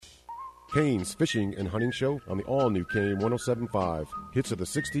Kane's Fishing and Hunting Show on the all-new KANE 107.5. Hits of the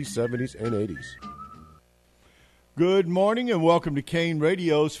 60s, 70s, and 80s. Good morning and welcome to KANE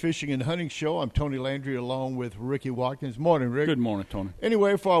Radio's Fishing and Hunting Show. I'm Tony Landry along with Ricky Watkins. Morning, Rick. Good morning, Tony.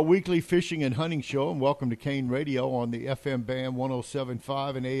 Anyway, for our weekly Fishing and Hunting Show, and welcome to KANE Radio on the FM band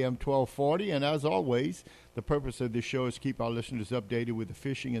 107.5 and AM 1240. And as always, the purpose of this show is to keep our listeners updated with the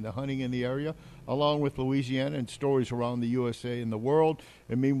fishing and the hunting in the area, along with Louisiana and stories around the USA and the world.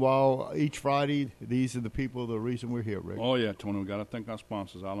 And meanwhile, each Friday, these are the people, the reason we're here, Rick. Oh, yeah, Tony. We got to thank our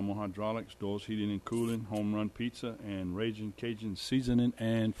sponsors, Alamo Hydraulics, Doors Heating and Cooling, Home Run Pizza, and Raging Cajun Seasoning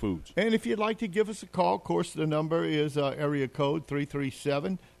and Foods. And if you'd like to give us a call, of course, the number is area code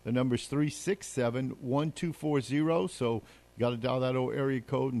 337. The number is 367-1240. So you got to dial that old area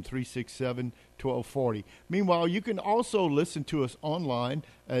code and 367-1240. Meanwhile, you can also listen to us online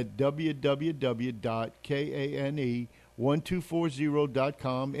at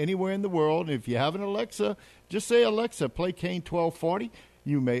www.kane1240.com anywhere in the world. And if you have an Alexa, just say, Alexa, play KANE 1240.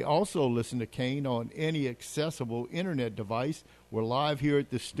 You may also listen to KANE on any accessible Internet device. We're live here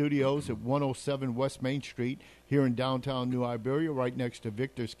at the studios at 107 West Main Street here in downtown New Iberia, right next to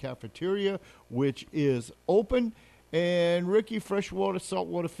Victor's Cafeteria, which is open. And, Ricky, freshwater,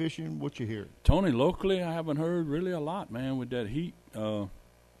 saltwater fishing, what you hear? Tony, locally, I haven't heard really a lot, man, with that heat.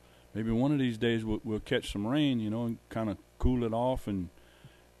 Maybe one of these days we'll catch some rain, and kind of cool it off. And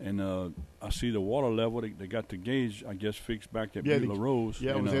I see the water level. They got the gauge, I guess, fixed back at Beulah Rose.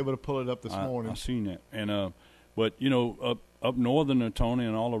 Yeah, I was able to pull it up this morning. I seen that. And but, up northern, Tony,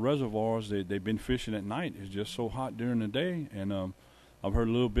 and all the reservoirs, they've been fishing at night. It's just so hot during the day. And I've heard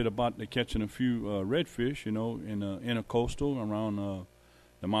a little bit about they catching a few redfish, in the intercoastal around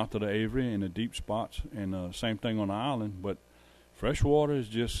the mouth of the Avery in the deep spots, and same thing on the island. But freshwater is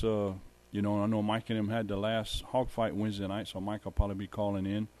just, I know Mike and them had the last hog fight Wednesday night, so Mike will probably be calling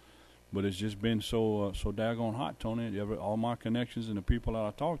in. But it's just been so daggone hot, Tony. All my connections and the people that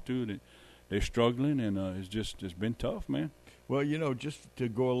I talk to, they're struggling, and it's been tough, man. Well, just to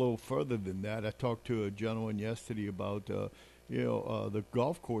go a little further than that, I talked to a gentleman yesterday about the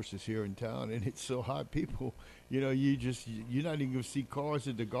golf courses here in town, and it's so hot. People, you're not even going to see cars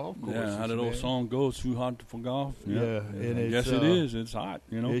at the golf courses. Yeah, how that old song goes, too hot for golf. Yeah, and yes, it is. It's hot,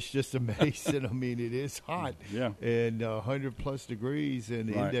 It's just amazing. I mean, it is hot. Yeah. And 100-plus degrees and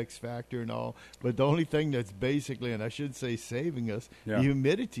the index factor and all. But the only thing that's basically, and I should say saving us, the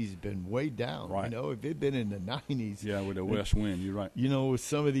humidity's been way down. Right. If it'd been in the 90s. Yeah, with the west wind, you're right. With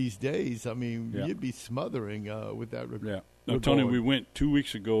some of these days, I mean, you'd be smothering with that. Yeah. No, Tony, we went 2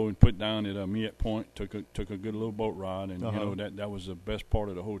 weeks ago and put down at Miette Point, took a good little boat ride, and that was the best part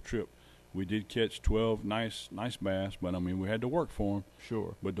of the whole trip. We did catch 12 nice bass, but I mean we had to work for them.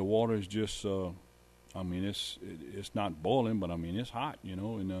 Sure. But the water is just, it's not boiling, but I mean it's hot,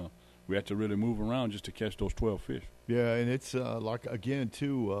 and we had to really move around just to catch those 12 fish. Yeah, and it's like again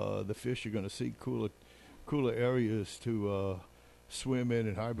too, the fish are going to seek cooler areas to swim in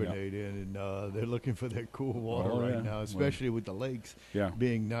and hibernate in, and they're looking for that cool water now, especially with the lakes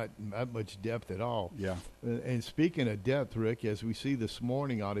being not that much depth at all. Yeah. And speaking of depth, Rick, as we see this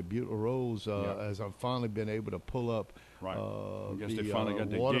morning out at Beulah Rose, as I've finally been able to pull up I guess they finally got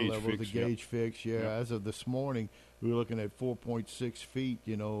the water gauge level, fixed, the gauge fix. As of this morning, we were looking at 4.6 feet,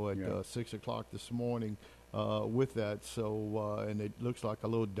 at 6 o'clock this morning with that. So, and it looks like a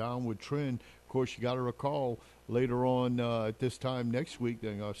little downward trend. Of course, you got to recall later on at this time next week,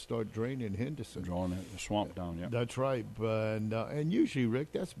 they're going to start draining Henderson. Drawing the swamp down, That's right. But, and usually,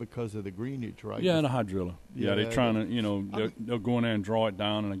 Rick, that's because of the greenage, right? Yeah, the hydrilla. Yeah, they're trying to, they'll go in there and draw it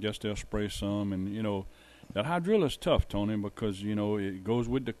down, and I guess they'll spray some. And, that hydrilla is tough, Tony, because, it goes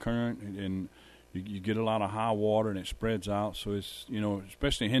with the current, and you get a lot of high water, and it spreads out. So it's,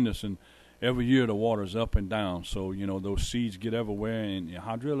 especially Henderson, every year the water's up and down, so those seeds get everywhere, and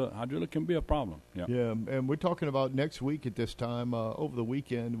hydrilla can be a problem. Yeah, and we're talking about next week at this time, over the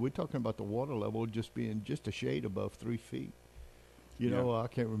weekend. We're talking about the water level just being just a shade above 3 feet. I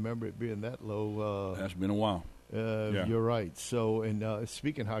can't remember it being that low. That's been a while. You're right. So, and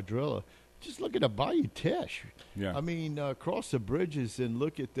speaking of hydrilla, just look at the Bayou Teche. Yeah. I mean, cross the bridges and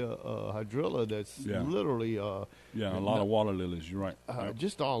look at the hydrilla that's literally a lot of water lilies. You're right.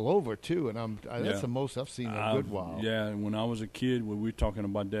 Just all over too, and that's the most I've seen in a good while. Yeah, when I was a kid, we were talking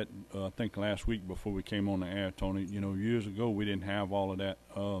about that. I think last week before we came on the air, Tony. Years ago we didn't have all of that.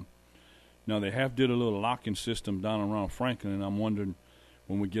 Now they have did a little locking system down around Franklin, and I'm wondering,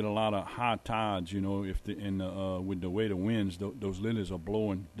 when we get a lot of high tides, if with the way the winds, those lilies are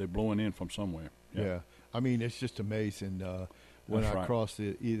blowing in from somewhere. Yeah. I mean, it's just amazing. when That's I right. cross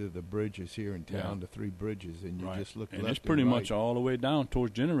either the bridges here in town, the three bridges, and you Right. just look and left it's pretty and right. much all the way down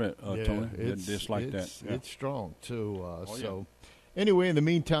towards Generate, Tony. It's Just like that. Yeah. It's strong too. Oh, So, anyway, in the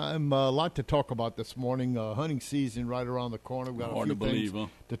meantime, a lot to talk about this morning. Hunting season right around the corner. We've got Hard a few to believe, things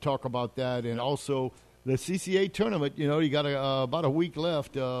huh? to talk about that, and also the CCA tournament. You know, you got about a week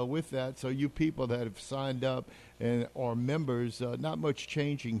left with that. So you people that have signed up and are members, not much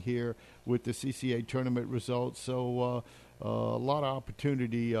changing here with the CCA tournament results. So a lot of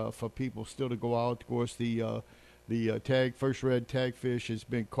opportunity for people still to go out. Of course, the first red tagfish has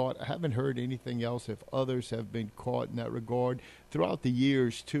been caught. I haven't heard anything else if others have been caught in that regard throughout the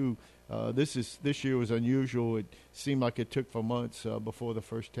years too. This year was unusual. It seemed like it took for months before the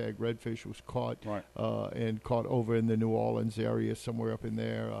first tag redfish was caught, Right. and caught over in the New Orleans area, somewhere up in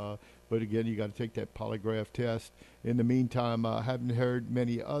there. But again, you got to take that polygraph test. In the meantime, I haven't heard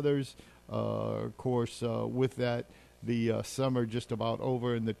many others. Of course, with that, the summer just about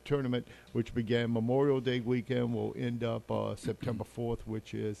over, and the tournament, which began Memorial Day weekend, will end up September 4th,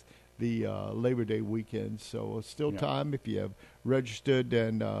 which is the Labor Day weekend. So still time if you have registered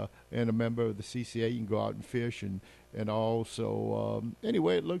and a member of the CCA, you can go out and fish and all. So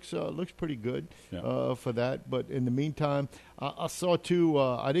anyway, it looks pretty good for that. But in the meantime, I saw too.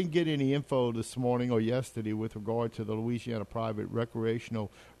 I didn't get any info this morning or yesterday with regard to the Louisiana Private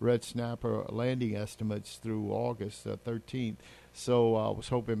Recreational Red Snapper landing estimates through August 13th. So I was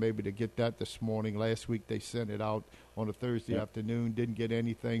hoping maybe to get that this morning. Last week they sent it out on a Thursday afternoon. Didn't get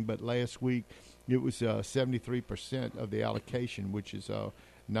anything, but last week it was 73% of the allocation, which is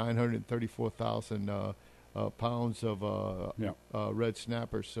 934,000 pounds of red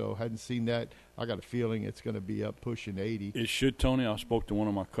snapper. So hadn't seen that. I got a feeling it's going to be up pushing 80. It should, Tony. I spoke to one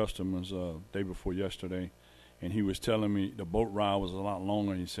of my customers day before yesterday, and he was telling me the boat ride was a lot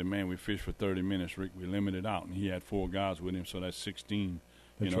longer. He said, man, we fished for 30 minutes, Rick. We limited out. And he had 4 guys with him, so that's 16.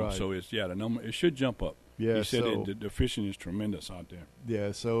 That's right. So it's, the number, it should jump up. Yeah, he said so, the fishing is tremendous out there.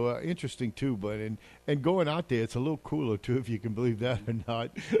 Yeah, so interesting too. But and going out there, it's a little cooler too, if you can believe that or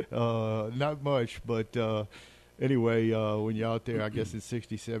not. Not much, but anyway, when you're out there, I guess it's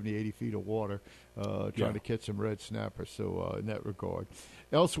 60, 70, 80 feet of water, trying to catch some red snapper. So in that regard.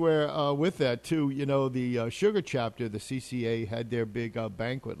 Elsewhere with that too, the Sugar Chapter, the CCA, had their big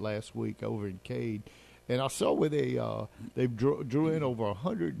banquet last week over in Cade. And I saw where they drew in over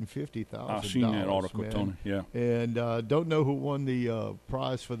 $150,000. I've seen that article, man. Tony. Yeah. And don't know who won the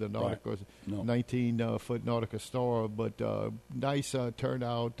prize for the Nautica, Right. No. 19-foot Nautica Star, but nice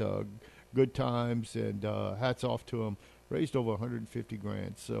turnout, good times, and hats off to them. Raised over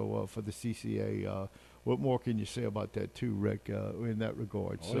 $150,000. So for the CCA, what more can you say about that too, Rick? In that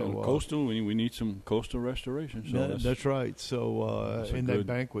regard, coastal, we need some coastal restoration. So that's right. So in that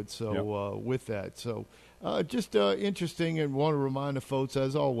banquet, with that, so just interesting, and want to remind the folks,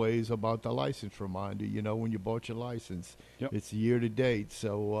 as always, about the license reminder. When you bought your license, it's year to date.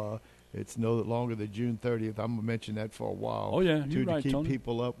 So it's no longer than June 30th. I'm gonna mention that for a while. Oh yeah, to right, keep Tony.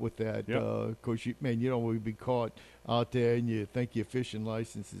 people up with that. Of course, you don't want to be caught out there and you think your fishing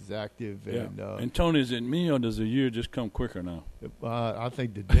license is active. And Tony, is it me or does the year just come quicker now? I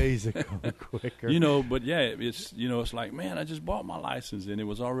think the days are coming quicker. But it's it's like, man, I just bought my license and it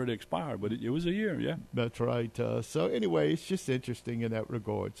was already expired, but it was a year. Yeah, that's right. So anyway, it's just interesting in that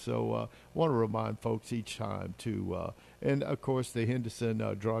regard. So want to remind folks each time to, and of course the Henderson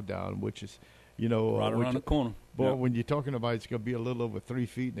drawdown, which is right around the corner. Boy, when you're talking about it's going to be a little over 3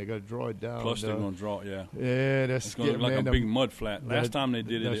 feet, and they got to draw it down. Plus, they're going to draw, Yeah, it's going to look like a big mud flat. Last time they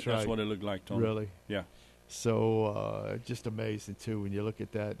did it, that's what it looked like, Tony. Really? Yeah. So just amazing too when you look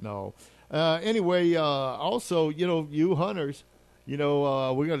at that and all. Anyway, also you hunters, we're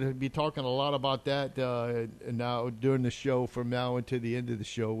going to be talking a lot about that now during the show, from now until the end of the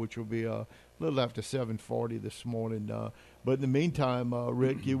show, which will be a little after 7:40 this morning. But in the meantime,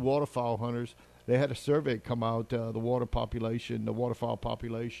 Rick, you waterfowl hunters, they had a survey come out, the waterfowl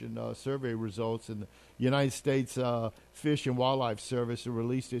population survey results, and the United States Fish and Wildlife Service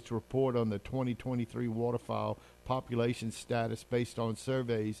released its report on the 2023 waterfowl population status based on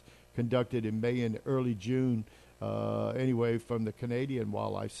surveys conducted in May and early June. From the Canadian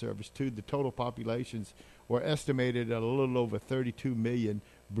Wildlife Service too. The total populations were estimated at a little over 32 million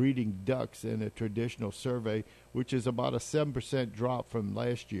breeding ducks in a traditional survey, which is about a 7% drop from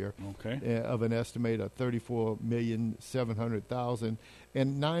last year. Of an estimate of 34,700,000,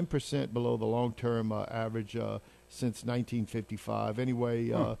 and 9% below the long-term average since 1955. Anyway,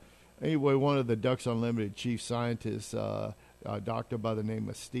 one of the Ducks Unlimited chief scientists, a doctor by the name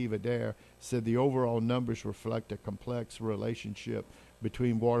of Steve Adair, said the overall numbers reflect a complex relationship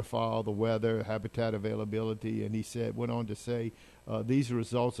between waterfowl, the weather, habitat availability, and he went on to say, these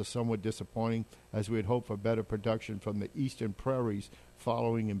results are somewhat disappointing as we had hoped for better production from the eastern prairies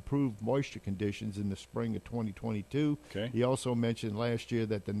following improved moisture conditions in the spring of 2022. Okay. He also mentioned last year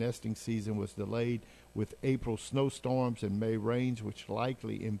that the nesting season was delayed with April snowstorms and May rains, which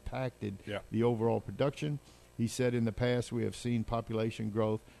likely impacted the overall production. He said in the past we have seen population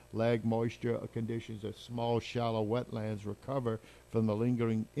growth, lag moisture conditions as small, shallow wetlands recover from the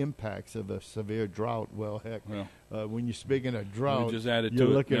lingering impacts of a severe drought. Well, heck, when you're speaking of drought, you're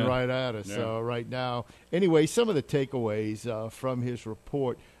looking right at us right now. Anyway, some of the takeaways from his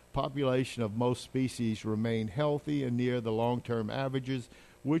report: population of most species remain healthy and near the long-term averages,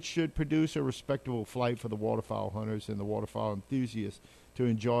 which should produce a respectable flight for the waterfowl hunters and the waterfowl enthusiasts to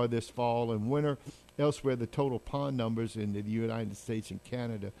enjoy this fall and winter. Elsewhere, the total pond numbers in the United States and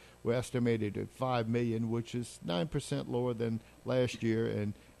Canada were estimated at 5 million, which is 9% lower than last year,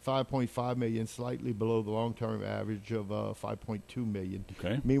 and 5.5 million, slightly below the long-term average of 5.2 million.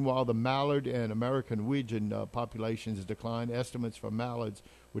 Okay. Meanwhile, the mallard and American widgeon populations declined. Estimates for mallards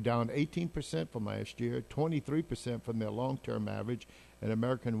were down 18% from last year, 23% from their long-term average, and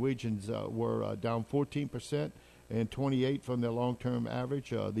American widgeons were down 14%. And 28 from their long-term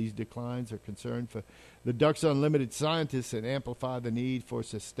average. These declines are concerned for the Ducks Unlimited scientists and amplify the need for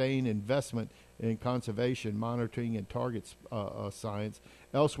sustained investment in conservation, monitoring, and target science.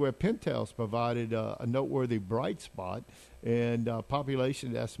 Elsewhere, pintails provided a noteworthy bright spot, and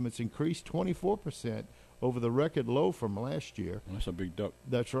population estimates increased 24% over the record low from last year. Well, that's a big duck.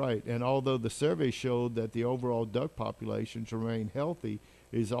 That's right. And although the survey showed that the overall duck populations remain healthy,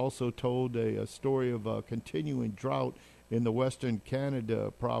 is also told a story of a continuing drought in the western Canada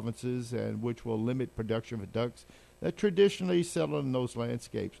provinces, and which will limit production for ducks that traditionally settle in those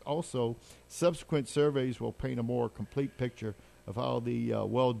landscapes. Also, subsequent surveys will paint a more complete picture of how the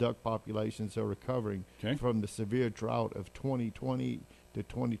well duck populations are recovering from the severe drought of 2020 to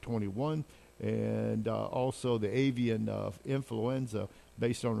 2021, and also the avian influenza,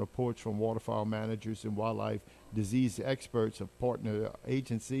 based on reports from waterfowl managers and wildlife disease experts of partner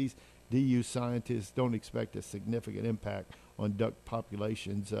agencies. DU scientists don't expect a significant impact on duck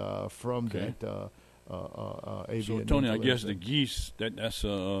populations from that avian So, Tony, influenza. I guess the geese, that's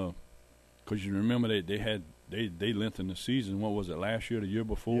because you remember they lengthened the season. What was it, last year, the year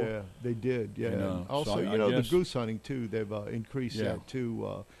before? Yeah, they did. Yeah. And, also, so the goose hunting too. They've increased that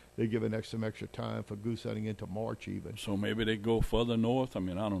too. They give an extra time for goose hunting into March even. So maybe they go further north. I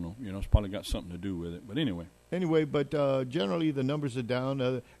mean, I don't know. It's probably got something to do with it. But anyway. But generally the numbers are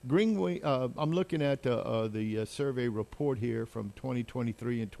down. Greenwing. I'm looking at the survey report here from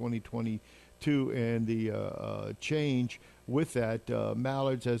 2023 and 2022, and the change with that.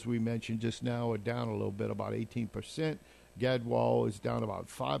 Mallards, as we mentioned just now, are down a little bit, about 18%. Gadwall is down about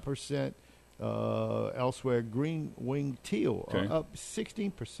 5%. Elsewhere, green-winged teal are up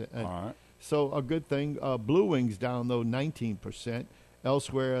 16%. All right. So a good thing. Blue wings down, though, 19%.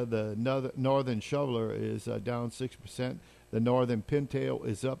 Elsewhere, the northern shoveler is down 6%. The northern pintail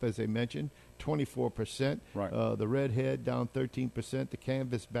is up, as I mentioned, 24%. Right. The redhead down 13%. The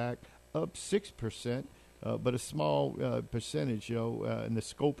canvasback up 6%. But a small percentage, and the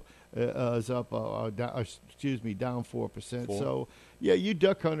scope is up, down 4%. 4. So, you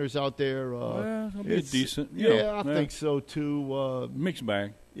duck hunters out there, it'll be decent. I think so too. Mixed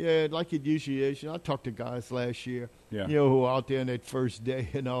bag. Yeah, like it usually is. I talked to guys last year, who were out there on that first day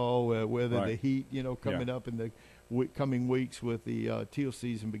and all, whether the heat, coming up in the coming weeks with the teal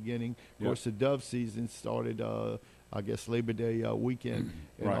season beginning. Of course, the dove season started. I guess Labor Day weekend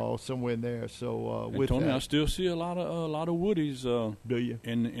and all somewhere in there. So with Tony, that, I still see a lot of woodies. Do you?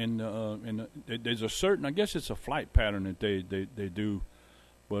 There's a certain, I guess it's a flight pattern that they do,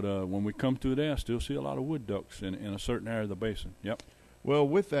 but when we come through there, I still see a lot of wood ducks in a certain area of the basin. Yep. Well,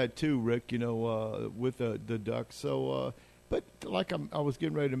 with that too, Rick, with the ducks. So, but like I was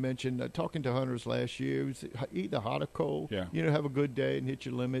getting ready to mention, talking to hunters last year, it was either hot or cold. Yeah. Have a good day and hit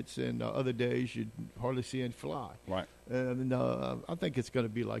your limits, and other days you'd hardly see any fly. Right. And I think it's going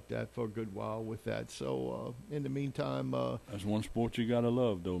to be like that for a good while with that. So in the meantime, that's one sport you gotta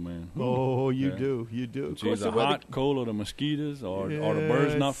love, though, man. Oh, you do. It's either hot, cold, or the mosquitoes, or the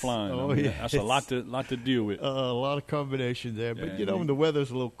birds not flying. Oh, that's a lot to deal with. A lot of combinations there, but when the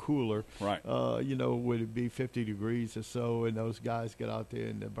weather's a little cooler, right? Would it be 50 degrees or so, and those guys get out there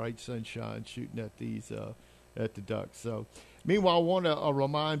in the bright sunshine shooting at these at the ducks. So. Meanwhile, I want to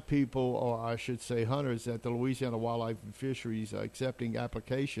remind people, or I should say hunters, that the Louisiana Wildlife and Fisheries are accepting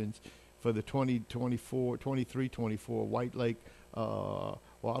applications for the 23-24 White Lake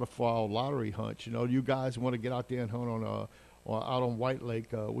waterfowl lottery hunt. You guys want to get out there and hunt out on White Lake,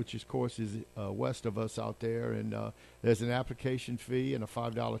 which of course is west of us out there. And there's an application fee and a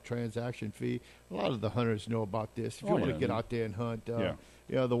 $5 transaction fee. A lot of the hunters know about this. If you want to get out there and hunt,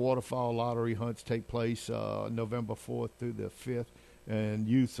 the waterfowl lottery hunts take place November 4th through the 5th. And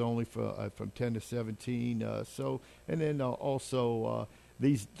youths only for from 10 to 17. And then also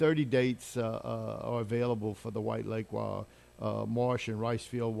these 30 dates are available for the White Lake Marsh and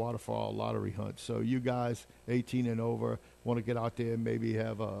Ricefield waterfowl lottery hunt. So you guys 18 and over want to get out there and maybe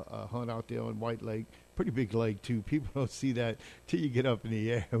have a hunt out there on White Lake. Pretty big lake, too. People don't see that till you get up in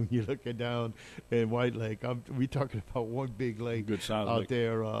the air when you're looking down in White Lake. We're talking about one big lake out lake.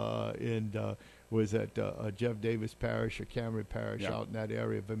 There was at Jeff Davis Parish or Cameron Parish out in that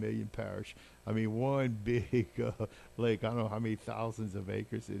area, Vermilion Parish. I mean, one big lake. I don't know how many thousands of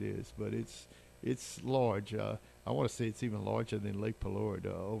acres it is, but it's large. I want to say it's even larger than Lake Pellurid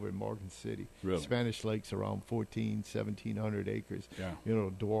over in Morgan City. Really? Spanish Lake's around 1,700 acres. Yeah.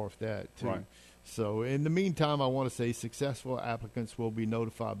 Dwarf that, too. Right. So in the meantime, I want to say successful applicants will be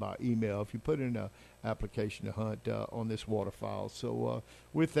notified by email if you put in an application to hunt on this waterfowl. So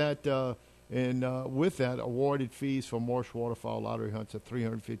with that, awarded fees for marsh waterfowl lottery hunts are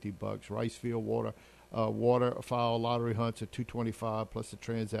 $350. Ricefield waterfowl lottery hunts are $225 plus a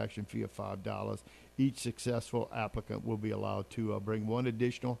transaction fee of $5. Each successful applicant will be allowed to bring one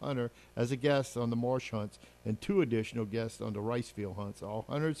additional hunter as a guest on the marsh hunts and two additional guests on the Ricefield hunts. All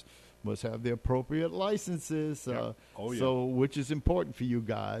hunters must have the appropriate licenses, which is important for you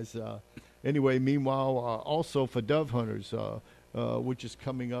guys. Anyway, meanwhile, also for dove hunters, which is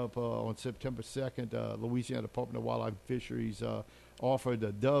coming up on September 2nd, Louisiana Department of Wildlife and Fisheries offered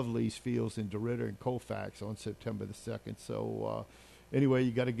the dove lease fields in DeRidder and Colfax on September the 2nd. So anyway,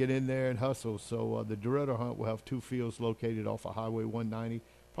 you got to get in there and hustle. So the DeRidder hunt will have two fields located off of Highway 190,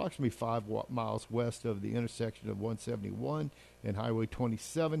 approximately 5 miles west of the intersection of 171 and Highway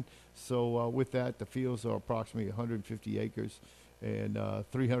 27. So with that, the fields are approximately 150 acres and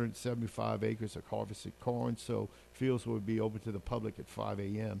 375 acres of harvested corn. So fields will be open to the public at 5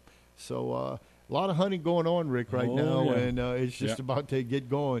 a.m. So a lot of hunting going on, Rick, right now, and it's just about to get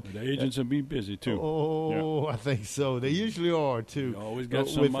going. The agents will be busy, too. I think so. They usually are, too. You always got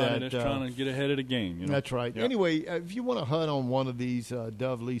somebody that's trying to get ahead of the game. That's right. Yep. Anyway, if you want to hunt on one of these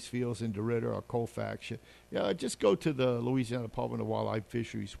dove lease fields in DeRidder or Colfax, just go to the Louisiana Department of Wildlife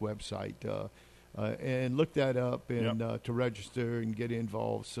Fisheries website and look that up and to register and get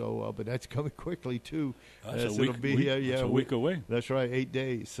involved. So, but that's coming quickly too. That's a week away. That's right, 8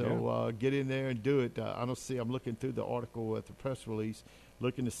 days. So get in there and do it. I'm looking through the article at the press release,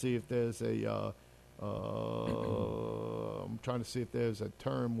 looking to see if there's a. I'm trying to see if there's a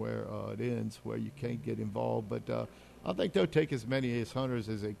term where it ends where you can't get involved, but. I think they'll take as many as hunters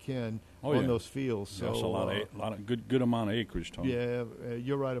as they can on those fields. So that's a lot of good amount of acreage, Tony. Yeah,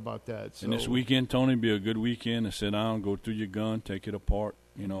 you're right about that. So, and this weekend, Tony, be a good weekend to sit down, go through your gun, take it apart.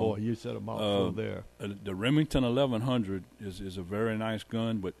 Boy, you said a mouthful there. The Remington 1100 is a very nice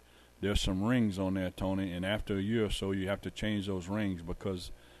gun, but there's some rings on there, Tony. And after a year or so, you have to change those rings because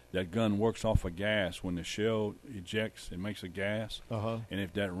that gun works off of gas. When the shell ejects, it makes a gas. And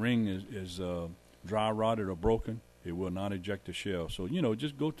if that ring is dry rotted or broken, it will not eject the shell. So,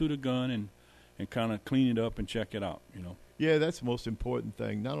 just go through the gun and kind of clean it up and check it out, Yeah, that's the most important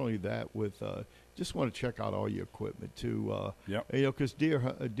thing. Not only that, with just want to check out all your equipment, too. Because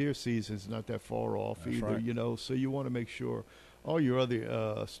deer season is not that far off that's either, right. So you want to make sure all your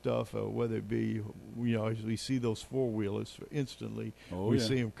other stuff, whether it be, as we see those four-wheelers instantly, we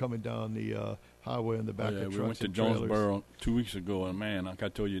see them coming down the highway in the back of trucks. We went to Jonesboro 2 weeks ago, and, man, like I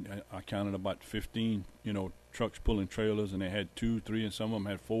told you, I counted about 15, trucks pulling trailers, and they had 2, 3, and some of them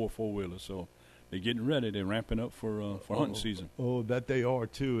had 4 four-wheelers. So they're getting ready. They're ramping up for hunting season. Oh, that they are,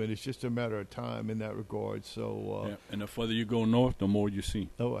 too, and it's just a matter of time in that regard. So, and the further you go north, the more you see.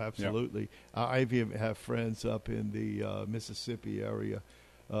 Oh, absolutely. I even have friends up in the Mississippi area,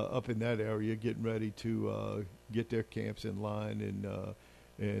 up in that area, getting ready to get their camps in line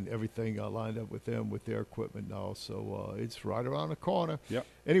and everything lined up with them with their equipment now. So it's right around the corner. Yep.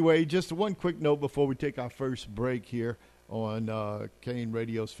 Anyway, just one quick note before we take our first break here on KANE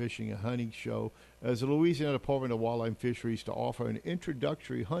Radio's Fishing and Hunting Show. As the Louisiana Department of Wildlife and Fisheries to offer an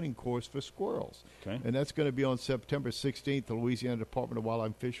introductory hunting course for squirrels. Okay. And that's going to be on September 16th. The Louisiana Department of Wildlife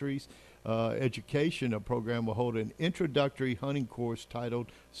and Fisheries education program will hold an introductory hunting course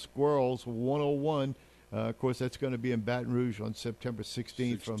titled Squirrels 101. Of course, that's going to be in Baton Rouge on September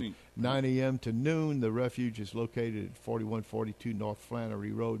 16th from 9 a.m. to noon. The refuge is located at 4142 North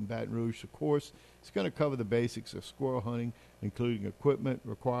Flannery Road in Baton Rouge. The course is going to cover the basics of squirrel hunting, including equipment,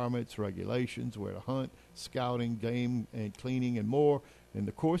 requirements, regulations, where to hunt, scouting, game and cleaning, and more. And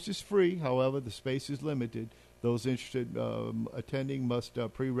the course is free. However, the space is limited. Those interested attending must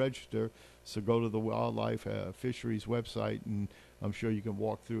pre-register. So go to the Wildlife Fisheries website, and I'm sure you can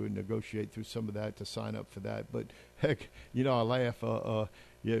walk through and negotiate through some of that to sign up for that. But heck, I laugh.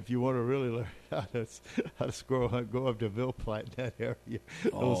 If you want to really learn how to squirrel hunt, go up to Ville Platte, that area.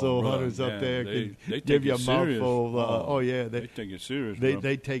 Those old hunters up there they give you a serious. mouthful. They take it serious.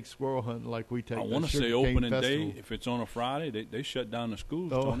 They take squirrel hunting like we take. I want to say opening day. If it's on a Friday, they shut down the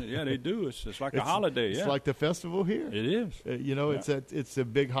schools. Yeah, they do. It's like a holiday. It's like the festival here. It is. It's a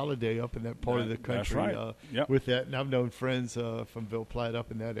big holiday up in that part of the country. That's right. With that, and I've known friends from Ville Platte up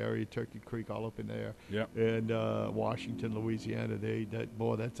in that area, Turkey Creek, all up in there. And Washington, Louisiana.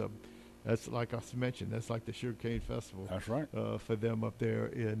 That's like I mentioned. That's like the Sugarcane Festival. That's right. For them up there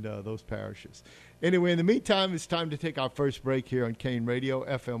in those parishes. Anyway, in the meantime, it's time to take our first break here on KANE Radio,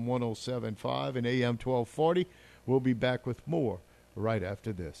 FM 107.5 and AM 1240. We'll be back with more right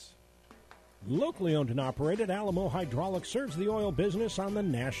after this. Locally owned and operated, Alamo Hydraulics serves the oil business on the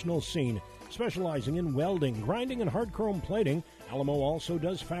national scene. Specializing in welding, grinding, and hard chrome plating, Alamo also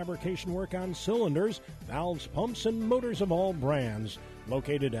does fabrication work on cylinders, valves, pumps, and motors of all brands.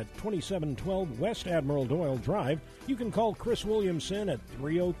 Located at 2712 West Admiral Doyle Drive, you can call Chris Williamson at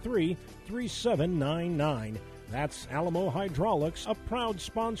 303-3799. That's Alamo Hydraulics, a proud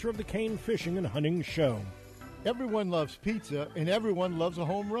sponsor of the KANE Fishing and Hunting Show. Everyone loves pizza, and everyone loves a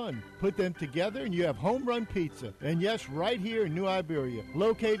home run. Put them together, and you have home run pizza. And yes, right here in New Iberia,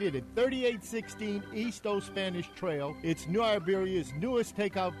 located at 3816 East Old Spanish Trail, it's New Iberia's newest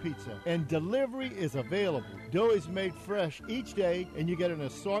takeout pizza, and delivery is available. Dough is made fresh each day, and you get an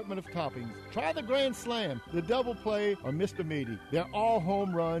assortment of toppings. Try the Grand Slam, the Double Play, or Mr. Meaty. They're all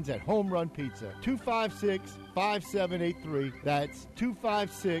home runs at Home Run Pizza. 256-5783. That's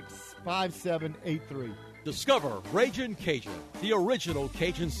 256-5783. Discover Ragin' Cajun, the original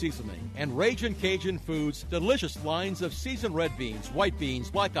Cajun seasoning, and Ragin' Cajun Foods' delicious lines of seasoned red beans, white beans,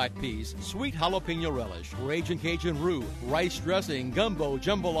 black-eyed peas, sweet jalapeno relish, Ragin' Cajun roux, rice dressing, gumbo,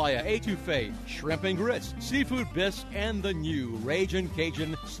 jambalaya, etouffee, shrimp and grits, seafood bisque, and the new Ragin'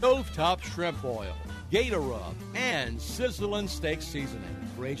 Cajun stovetop shrimp boil, gator rub, and sizzling steak seasoning.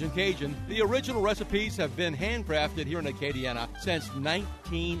 Ragin' Cajun, the original recipes have been handcrafted here in Acadiana since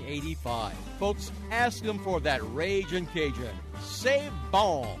 1985. Folks, ask them for that Ragin' Cajun. C'est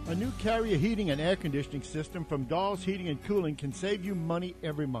bon! A new Carrier heating and air conditioning system from Dawes Heating and Cooling can save you money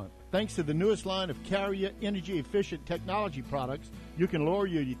every month. Thanks to the newest line of Carrier energy-efficient technology products, you can lower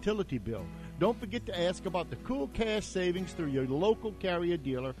your utility bill. Don't forget to ask about the cool cash savings through your local Carrier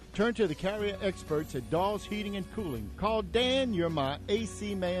dealer. Turn to the Carrier experts at Dawes Heating and Cooling. Call Dan, you're my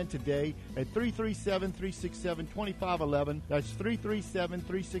AC man, today at 337-367-2511. That's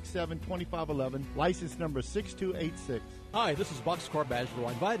 337-367-2511. License number 6286. Hi, this is Boxcar Badgerow,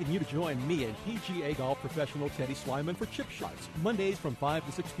 inviting you to join me and PGA golf professional Teddy Slyman for Chip Shots. Mondays from 5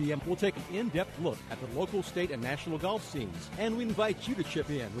 to 6 p.m., we'll take an in-depth look at the local, state, and national golf scenes. And we invite you to chip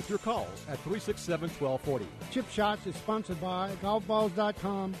in with your calls at 367-1240. Chip Shots is sponsored by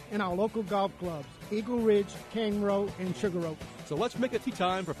GolfBalls.com and our local golf clubs, Eagle Ridge, Cane Row, and Sugar Oak. So let's make it tea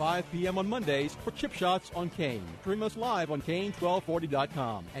time for 5 p.m. on Mondays for Chip Shots on KANE. Stream us live on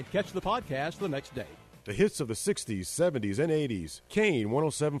KANE1240.com and catch the podcast the next day. The hits of the 60s, 70s, and 80s. KANE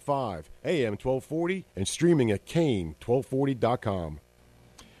 107.5, AM 1240, and streaming at KANE1240.com.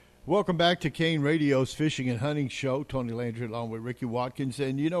 Welcome back to KANE Radio's Fishing and Hunting Show. Tony Landry along with Ricky Watkins.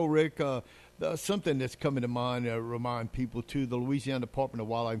 And, Rick, something that's coming to mind, remind people, too, the Louisiana Department of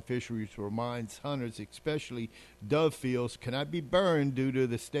Wildlife and Fisheries reminds hunters, especially dove fields, cannot be burned due to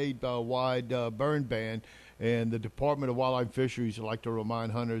the statewide burn ban. And the Department of Wildlife and Fisheries would like to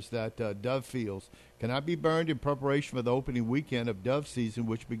remind hunters that dove fields cannot be burned in preparation for the opening weekend of dove season,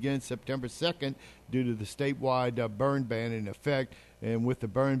 which begins September 2nd due to the statewide burn ban in effect. And with the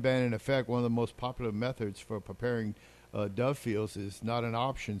burn ban in effect, one of the most popular methods for preparing dove fields is not an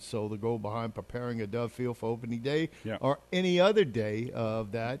option. So the goal behind preparing a dove field for opening day or any other day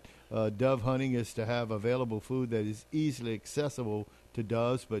of that dove hunting is to have available food that is easily accessible to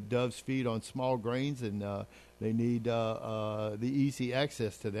doves, but doves feed on small grains, and they need the easy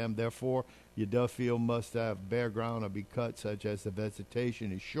access to them. Therefore, your dove field must have bare ground or be cut such as the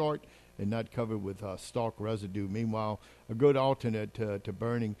vegetation is short and not covered with stalk residue. Meanwhile, a good alternate to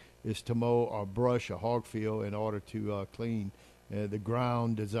burning is to mow or brush a hog field in order to clean the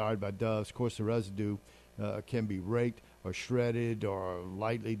ground desired by doves. Of course, the residue can be raked or shredded or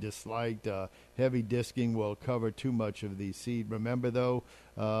lightly disliked. Heavy disking will cover too much of the seed. Remember, though,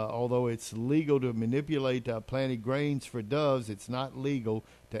 Although it's legal to manipulate planted grains for doves, it's not legal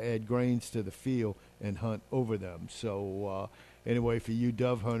to add grains to the field and hunt over them. So anyway, for you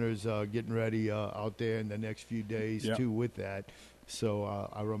dove hunters getting ready out there in the next few days too with that. So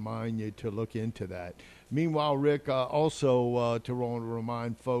I remind you to look into that. Meanwhile, Rick, also to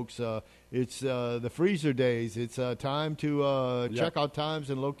remind folks, it's the freezer days. It's time to check out times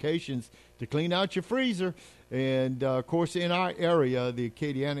and locations to clean out your freezer. And, of course, in our area, the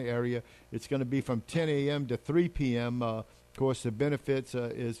Acadiana area, it's going to be from 10 a.m. to 3 p.m. Of course, the benefits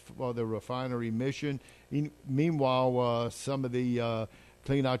is for the refinery mission. Meanwhile, some of the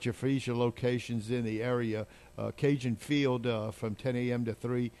clean out your freezer locations in the area, Cajun Field from 10 a.m. to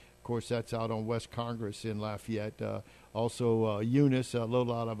 3. Of course, that's out on West Congress in Lafayette. Also, Eunice, a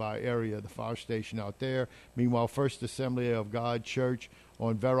little out of our area, the fire station out there. Meanwhile, First Assembly of God Church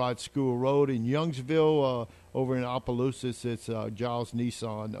on Verrott School Road in Youngsville. Over in Opelousas, it's Giles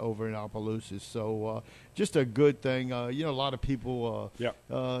Nissan over in Opelousas. So just a good thing. A lot of people, I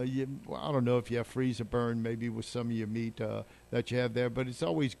don't know if you have freezer burn maybe with some of your meat that you have there, but it's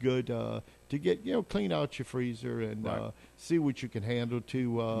always good to get, clean out your freezer and see what you can handle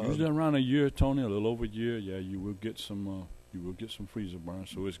to. Usually around a year, Tony, a little over a year, you will get some freezer burn.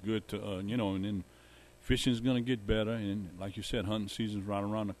 So it's good to, and then fishing's going to get better. And like you said, hunting season's right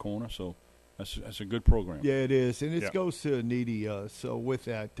around the corner. So that's a good program. Yeah, it is, and it goes to needy. So with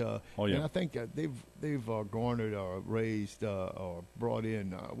that, and I think they've garnered or raised or brought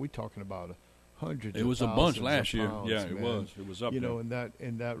in. We're talking about hundreds. It was a bunch last year. Pounds, yeah, it was. It was up there.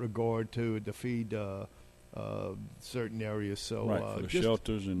 in that regard to feed certain areas. So for the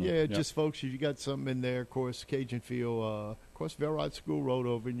shelters and just folks, if you got something in there, of course, Cajun Field, of course, Verrott School Road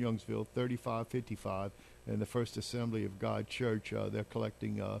over in Youngsville, 3555, and the First Assembly of God Church. They're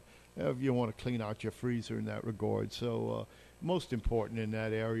collecting. If you want to clean out your freezer in that regard. So most important in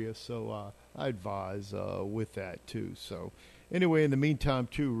that area. So I advise with that too. So anyway, in the meantime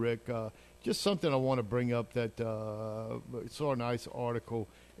too, Rick, just something I want to bring up that saw a nice article,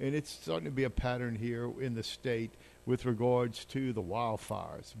 and it's starting to be a pattern here in the state with regards to the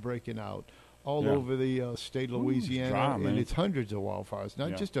wildfires breaking out all over the state of Louisiana. It's dry, and it's hundreds of wildfires,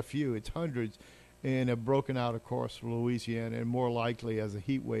 not just a few, it's hundreds. And have broken out, of course, from Louisiana, and more likely as a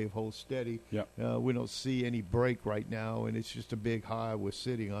heat wave holds steady. We don't see any break right now, and it's just a big high we're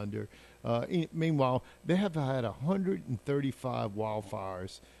sitting under. Meanwhile, they have had 135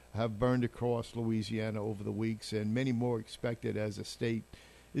 wildfires have burned across Louisiana over the weeks, and many more expected as the state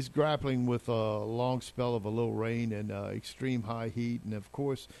is grappling with a long spell of a little rain and extreme high heat. And, of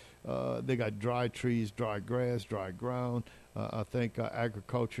course, they got dry trees, dry grass, dry ground. I think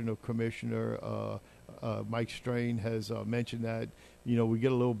Agricultural Commissioner Mike Strain has mentioned that, we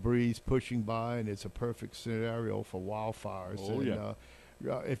get a little breeze pushing by, and it's a perfect scenario for wildfires.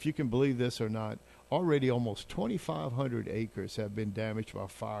 If you can believe this or not, already almost 2,500 acres have been damaged by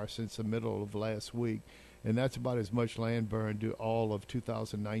fire since the middle of last week. And that's about as much land burned to all of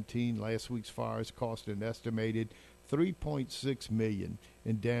 2019. Last week's fires cost an estimated $3.6 million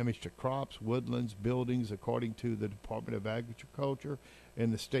in damage to crops, woodlands, buildings, according to the Department of Agriculture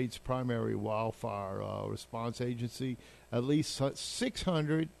and the state's primary wildfire response agency. At least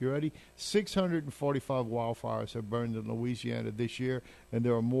 600, you ready? 645 wildfires have burned in Louisiana this year, and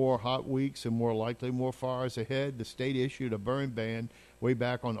there are more hot weeks and more likely more fires ahead. The state issued a burn ban way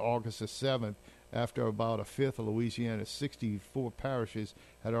back on August the 7th. After about a fifth of Louisiana's 64 parishes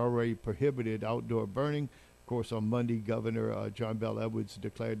had already prohibited outdoor burning. Of course, on Monday, Governor John Bell Edwards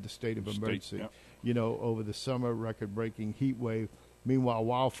declared the state of emergency. Over the summer record-breaking heat wave. Meanwhile,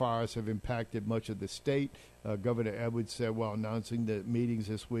 wildfires have impacted much of the state. Governor Edwards said while announcing the meetings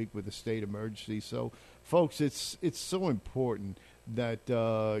this week with the state emergency. So, folks, it's so important that,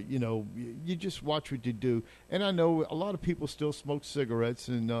 you just watch what you do. And I know a lot of people still smoke cigarettes,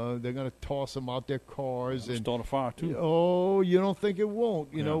 and they're going to toss them out their cars. And start a fire, too. Oh, you don't think it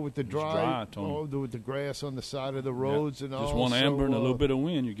won't, with the with the grass on the side of the roads and all. Just one amber and a little bit of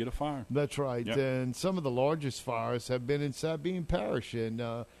wind, you get a fire. That's right. And some of the largest fires have been in Sabine Parish,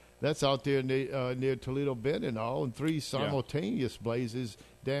 and that's out there near Toledo Bend and all, and 3 simultaneous blazes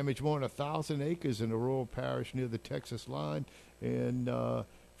damaged more than 1,000 acres in a rural parish near the Texas line. And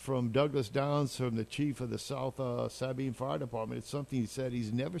from Douglas Downs, from the chief of the South Sabine Fire Department, it's something he said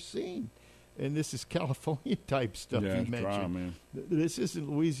he's never seen. And this is California-type stuff he mentioned. Dry, man. This isn't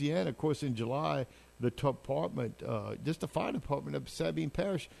Louisiana. Of course, in July, the department, just the fire department of Sabine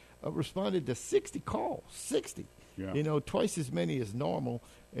Parish, responded to 60 calls, 60. Yeah. Twice as many as normal,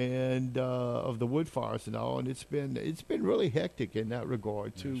 and of the wood fires and all. And it's been really hectic in that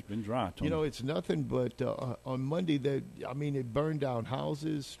regard too. It's been dry, Tony. It's nothing but on Monday it burned down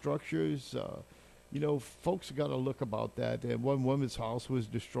houses, structures. Folks got to look about that. And one woman's house was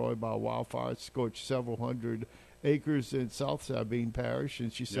destroyed by a wildfire. It scorched several hundred acres in South Sabine Parish,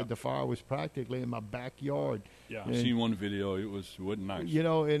 and she said the fire was practically in my backyard. Yeah, I've seen one video. It wasn't nice.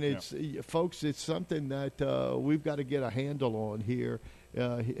 And it's folks, it's something that we've got to get a handle on here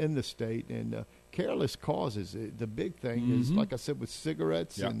in the state. And careless causes. The big thing is, like I said, with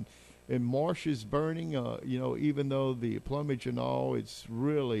cigarettes and marshes burning. Even though the plumage and all, it's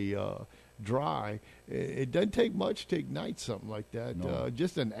really dry. It doesn't take much to ignite something like that. No.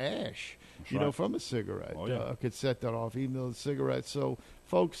 Just an ash, from a cigarette could set that off, even though the cigarette. So,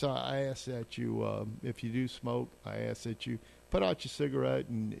 folks, I ask that you, if you do smoke, I ask that you put out your cigarette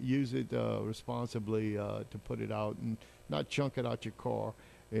and use it responsibly to put it out and not chunk it out your car.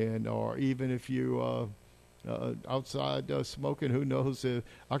 Or even if you outside smoking, who knows?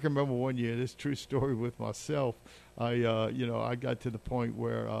 I can remember one year, this true story with myself. I got to the point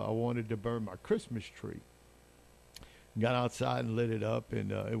where I wanted to burn my Christmas tree. Got outside and lit it up,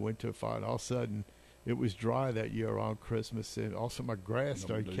 and it went to a fire. And all of a sudden, it was dry that year around Christmas, and also my grass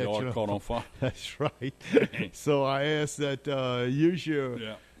started the catching yard up. caught on fire. That's right. So I asked that use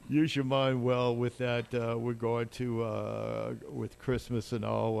your mind well with that. We're going to with Christmas and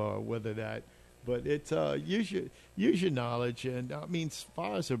all, whether that. But it's use your knowledge, and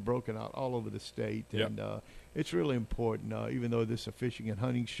fires have broken out all over the state, and it's really important. Even though this is a fishing and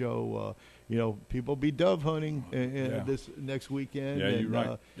hunting show, people be dove hunting this next weekend. Yeah, you're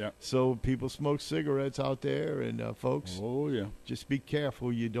right. So people smoke cigarettes out there, and folks, just be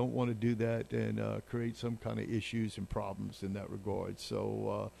careful. You don't want to do that and create some kind of issues and problems in that regard.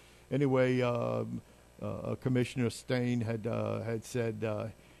 So anyway, Commissioner Stain had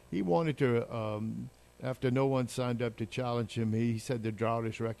said. He wanted to, after no one signed up to challenge him, he said the drought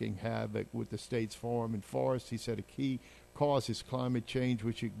is wreaking havoc with the state's farm and forest. He said a key cause is climate change,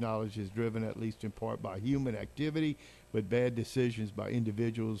 which he acknowledged is driven at least in part by human activity, but bad decisions by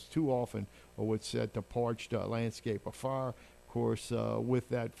individuals too often are what set the parched landscape afire. Of course, with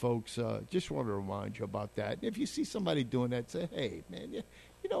that, folks, just want to remind you about that. And if you see somebody doing that, say, hey, man,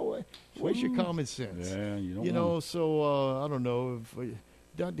 where's your common sense? Yeah, so I don't know if...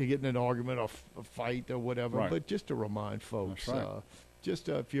 not to get in an argument or a fight or whatever, but just to remind folks, just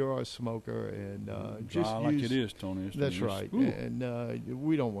if you're a smoker and just like it is, Tony. That's right, and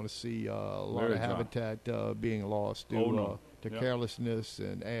we don't want to see a lot of habitat being lost due to carelessness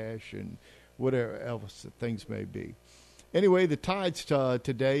and ash and whatever else things may be. Anyway, the tides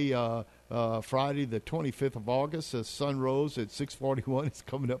today, Friday, the 25th of August, the sun rose at 6:41. It's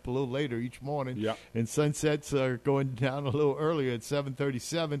coming up a little later each morning. Yeah. And sunsets are going down a little earlier at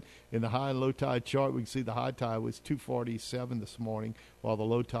 7:37. In the high and low tide chart, we can see the high tide was 2:47 this morning, while the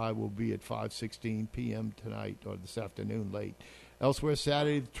low tide will be at 5:16 p.m. tonight or this afternoon late. Elsewhere,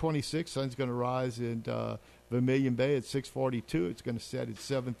 Saturday, the 26th, sun's going to rise in Vermilion Bay at 6:42. It's going to set at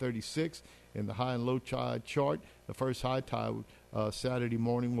 7:36. In the high and low tide chart, the first high tide Saturday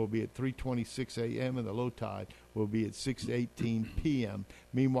morning will be at 3:26 a.m. and the low tide will be at 6:18 p.m.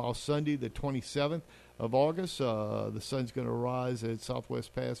 Meanwhile, Sunday, the 27th of August, the sun's going to rise at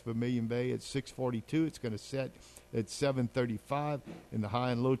Southwest Pass Vermilion Bay at 6:42. It's going to set at 7:35. In the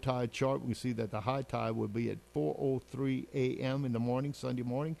high and low tide chart, we can see that the high tide will be at 4:03 a.m. in the morning, Sunday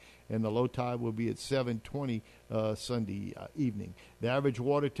morning, and the low tide will be at 7:20 Sunday evening. The average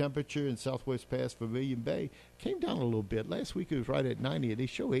water temperature in Southwest Pass Vermilion Bay came down a little bit. Last week it was right at 90. They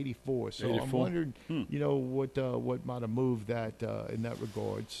show 84. So 84. I'm wondering, what might have moved that in that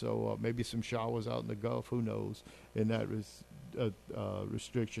regard. So maybe some showers out in the Gulf. Who knows? In that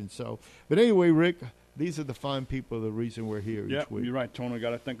restriction. So, but anyway, Rick. These are the fine people, the reason we're here each week. You're right, Tony.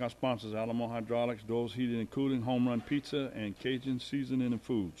 Got to thank our sponsors, Alamo Hydraulics, Doors Heating and Cooling, Home Run Pizza, and Cajun Seasoning and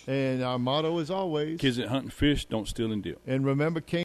Foods. And our motto is always... Kids that hunt and fish, don't steal and deal. And remember, KANE